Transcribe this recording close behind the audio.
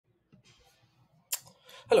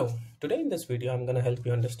Hello, today in this video I'm going to help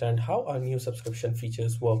you understand how our new subscription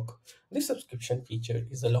features work. This subscription feature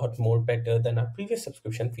is a lot more better than our previous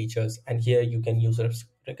subscription features, and here you can use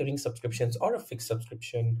recurring subscriptions or a fixed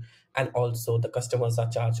subscription, and also the customers are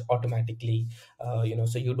charged automatically,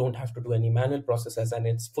 so you don't have to do any manual processes, and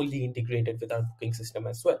it's fully integrated with our booking system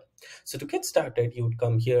as well. So to get started, you would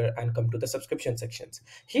come here and come to the subscription sections.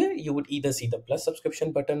 Here you would either see the plus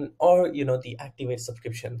subscription button or the activate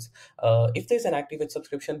subscriptions. If there's an activate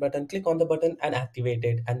subscription button, click on the button and activate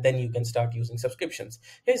it, and then you can start using subscriptions.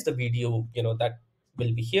 Here's the video that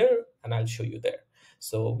will be here, and I'll show you there.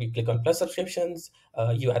 So we click on plus subscriptions.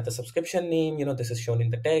 You add the subscription name. This is shown in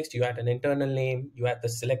the text. You add an internal name. You add the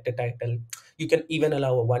selected title. You can even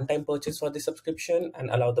allow a one-time purchase for the subscription and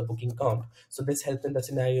allow the booking count. So this helps in the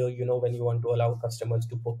scenario when you want to allow customers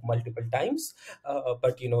to book multiple times,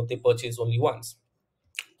 but they purchase only once.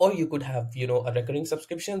 Or you could have a recurring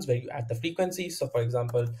subscriptions where you add the frequency. So for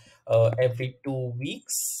example, every 2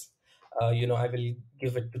 weeks, I will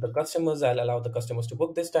give it to the customers. I'll allow the customers to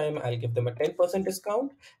book this time. I'll give them a 10%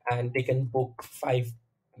 discount, and they can book five,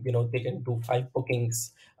 they can do five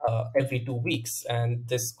bookings every 2 weeks. And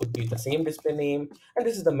this could be the same display name, and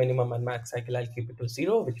this is the minimum and max cycle. I'll keep it to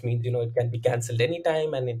 0, which means it can be canceled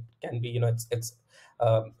anytime, and it can be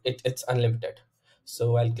it's unlimited.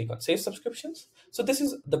 So I'll click on save subscriptions. So this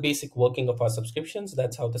is the basic working of our subscriptions.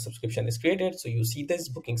 That's how the subscription is created. So you see this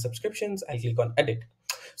booking subscriptions. I click on edit.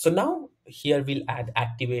 So now here we'll add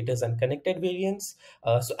activators and connected variants.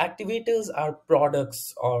 So activators are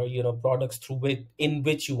products, or products through which in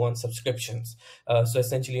which you want subscriptions. So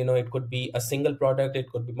essentially, it could be a single product, it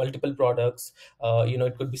could be multiple products,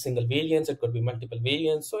 it could be single variants, it could be multiple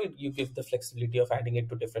variants. So you give the flexibility of adding it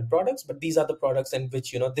to different products, but these are the products in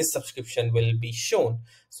which this subscription will be shown.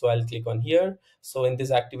 So I'll click on here. So in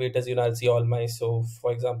these activators, I'll see all my, so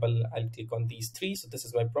for example, I'll click on these three. So this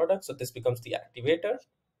is my product. So this becomes the activator.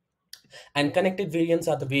 And connected variants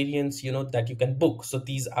are the variants that you can book. So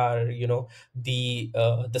these are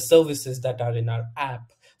the services that are in our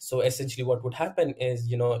app. So essentially what would happen is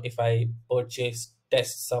if I purchase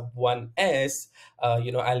test sub 1s,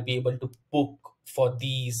 I'll be able to book for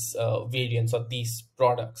these variants or these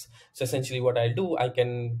products. So essentially what I'll do, I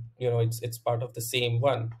can it's part of the same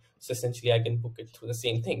one. So essentially I can book it through the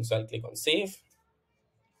same thing. So I'll click on save,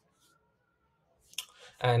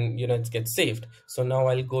 and it gets saved. So now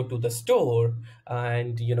I'll go to the store,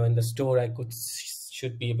 and in the store I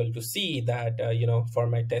should be able to see that for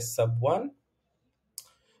my test sub 1,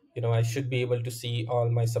 I should be able to see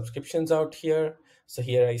all my subscriptions out here. So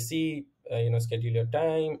here I see schedule your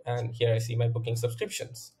time, and here I see my booking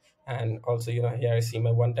subscriptions, and also here I see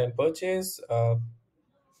my one-time purchase.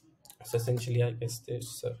 So essentially I guess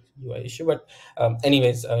there's a UI issue, but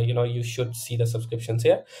anyways, you should see the subscriptions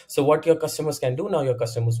here. So what your customers can do now, your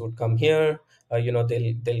customers would come here,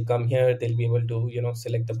 they'll come here, they'll be able to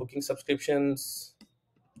select the booking subscriptions.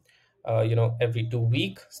 Every 2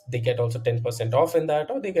 weeks they get also 10% off in that,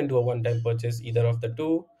 or they can do a one-time purchase, either of the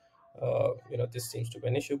two. This seems to be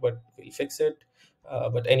an issue, but we'll fix it.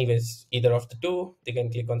 But anyways, either of the two, they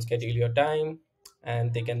can click on schedule your time,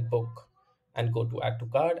 and they can book and go to add to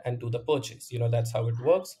cart and do the purchase. That's how it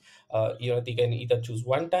works. They can either choose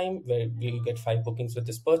one time where you get 5 bookings with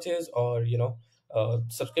this purchase, or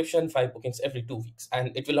subscription 5 bookings every 2 weeks,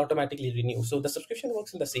 and it will automatically renew. So the subscription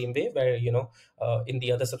works in the same way where in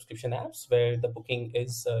the other subscription apps, where the booking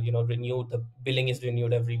is renewed, the billing is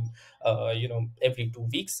renewed every 2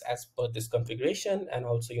 weeks as per this configuration. And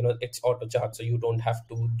also it's auto charge, so you don't have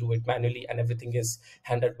to do it manually, and everything is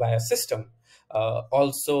handled by a system.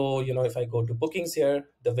 Also, if I go to bookings here,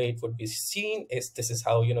 the way it would be seen is this is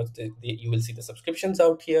how you will see the subscriptions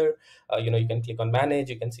out here. You can click on manage,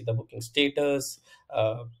 you can see the booking status.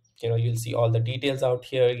 You'll see all the details out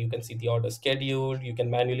here. You can see the order schedule, you can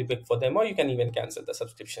manually book for them, or you can even cancel the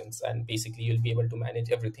subscriptions, and basically you'll be able to manage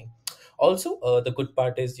everything. Also, the good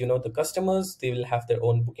part is the customers, they will have their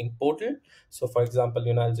own booking portal. So for example,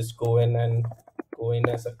 I'll just go in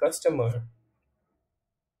as a customer,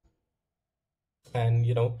 and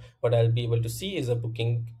what I'll be able to see is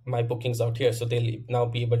my bookings out here. So they'll now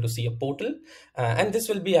be able to see a portal, and this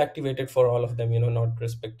will be activated for all of them, not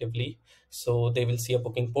respectively. So they will see a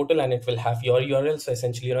booking portal, and it will have your URL. So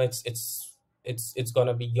essentially it's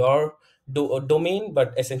gonna be your domain,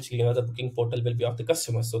 but essentially the booking portal will be of the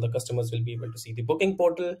customers. So the customers will be able to see the booking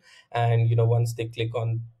portal, and once they click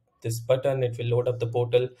on this button, it will load up the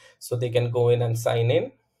portal, so they can go in and sign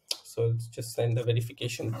in. So let's just send the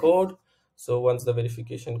verification code. So once the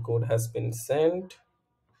verification code has been sent,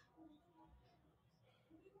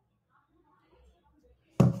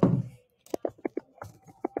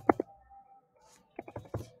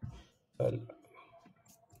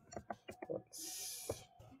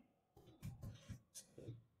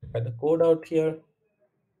 verify the code out here.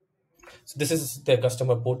 So this is their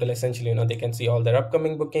customer portal. Essentially, they can see all their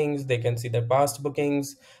upcoming bookings, they can see their past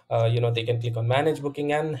bookings, they can click on manage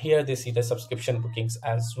booking, and here they see the subscription bookings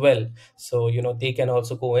as well. So they can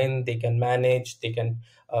also go in, they can manage, they can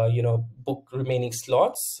book remaining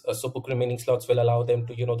slots. So book remaining slots will allow them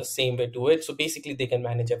to the same way do it. So basically they can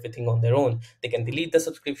manage everything on their own. They can delete the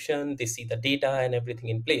subscription, they see the data and everything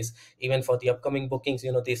in place. Even for the upcoming bookings,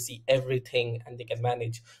 they see everything and they can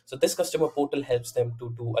manage. So this customer portal helps them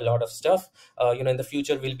to do a lot of stuff. In the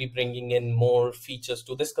future we'll be bringing in more features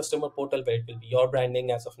to this customer portal where it will be your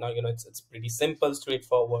branding. As of now, it's pretty simple,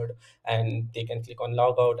 straightforward, and they can click on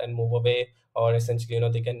log out and move away, or essentially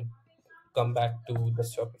they can come back to the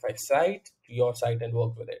Shopify site, to your site, and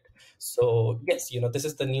work with it. So yes, this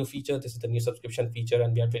is the new feature, this is the new subscription feature,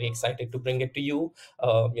 and we are very excited to bring it to you.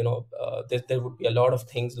 There would be a lot of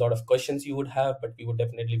things, a lot of questions you would have, but we would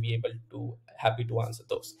definitely be able to happy to answer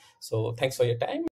those. So thanks for your time.